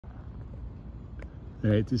All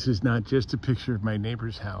right, this is not just a picture of my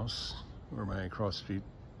neighbor's house or my cross street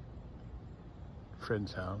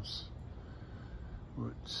friend's house.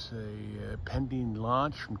 It's a pending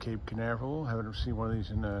launch from Cape Canaveral. Haven't seen one of these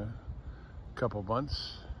in a couple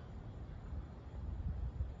months.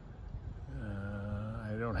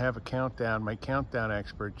 I don't have a countdown. My countdown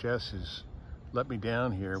expert, Jess, has let me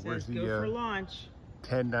down here. Where's the go for launch?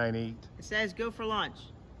 10-9-8. It says go for launch.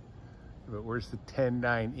 But where's the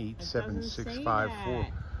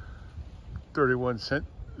 10-9-8-7-6-5-4? 31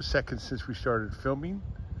 seconds since we started filming.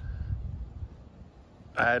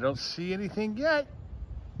 I don't see anything yet.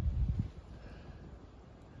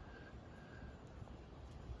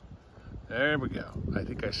 There we go. I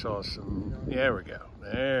think I saw some. There we go.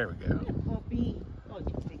 There we go. Puppy. Oh, you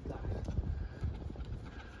big guy.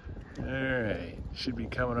 All right. Should be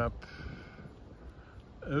coming up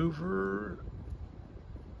over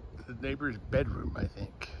the neighbor's bedroom, I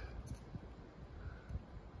think.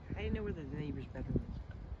 I didn't know where the neighbor's bedroom is.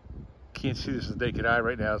 Can't see this with the naked eye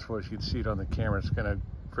right now, as far as you can see it on the camera. It's kind of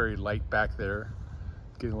very light back there.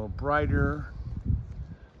 Getting a little brighter.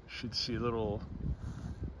 Should see a little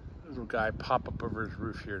guy pop up over his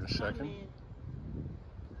roof here in a second.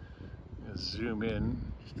 Zoom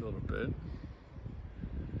in just a little bit.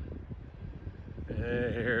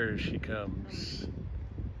 There she comes.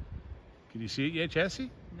 Can you see it yet, Jesse?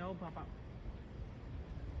 No, Papa.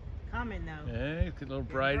 Coming now. Hey, it's a little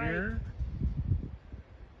brighter.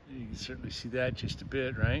 You can certainly see that just a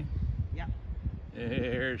bit, right? Yeah.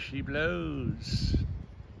 There she blows.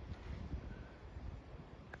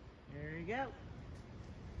 There you go.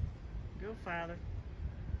 Go, Father.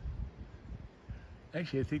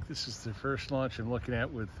 Actually, I think this is the first launch I'm looking at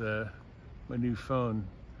with my new phone.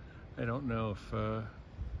 I don't know if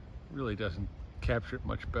really doesn't capture it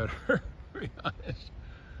much better, to be honest.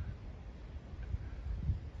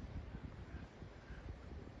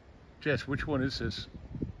 Jess, which one is this?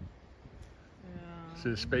 Is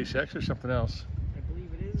it a SpaceX or something else? I believe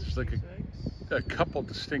it is. It's like a couple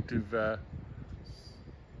distinctive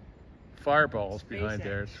fireballs behind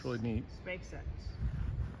there. It's really neat. SpaceX.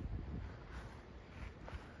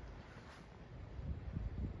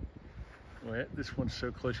 Well, this one's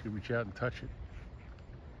so close you can reach out and touch it.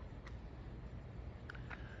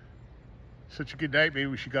 Such a good night. Maybe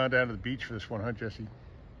we should go down to the beach for this one, huh, Jesse?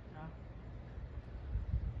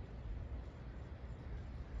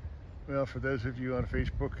 Well, for those of you on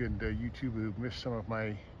Facebook and YouTube who missed some of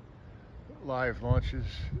my live launches,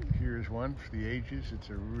 here's one for the ages. It's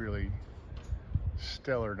a really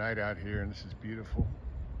stellar night out here, and this is beautiful.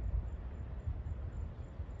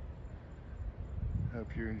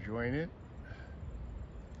 Hope you're enjoying it.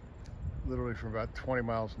 Literally from about 20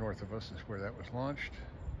 miles north of us is where that was launched.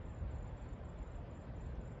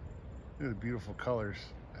 Look at the beautiful colors.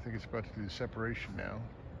 I think it's about to do the separation now.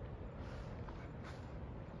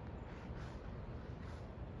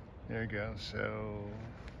 There you go. So,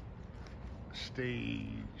 stage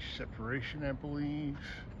separation, I believe.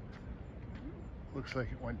 Looks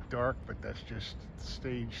like it went dark, but that's just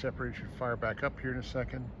stage separation. Fire back up here in a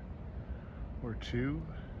second or two.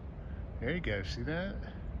 There you go. See that?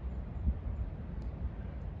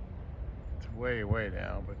 It's way away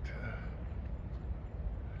now, but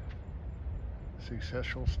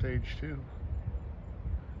successful stage 2.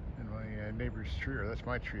 And my neighbor's tree, or that's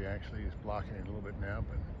my tree actually, is blocking it a little bit now,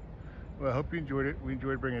 but well, I hope you enjoyed it. We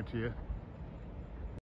enjoyed bringing it to you.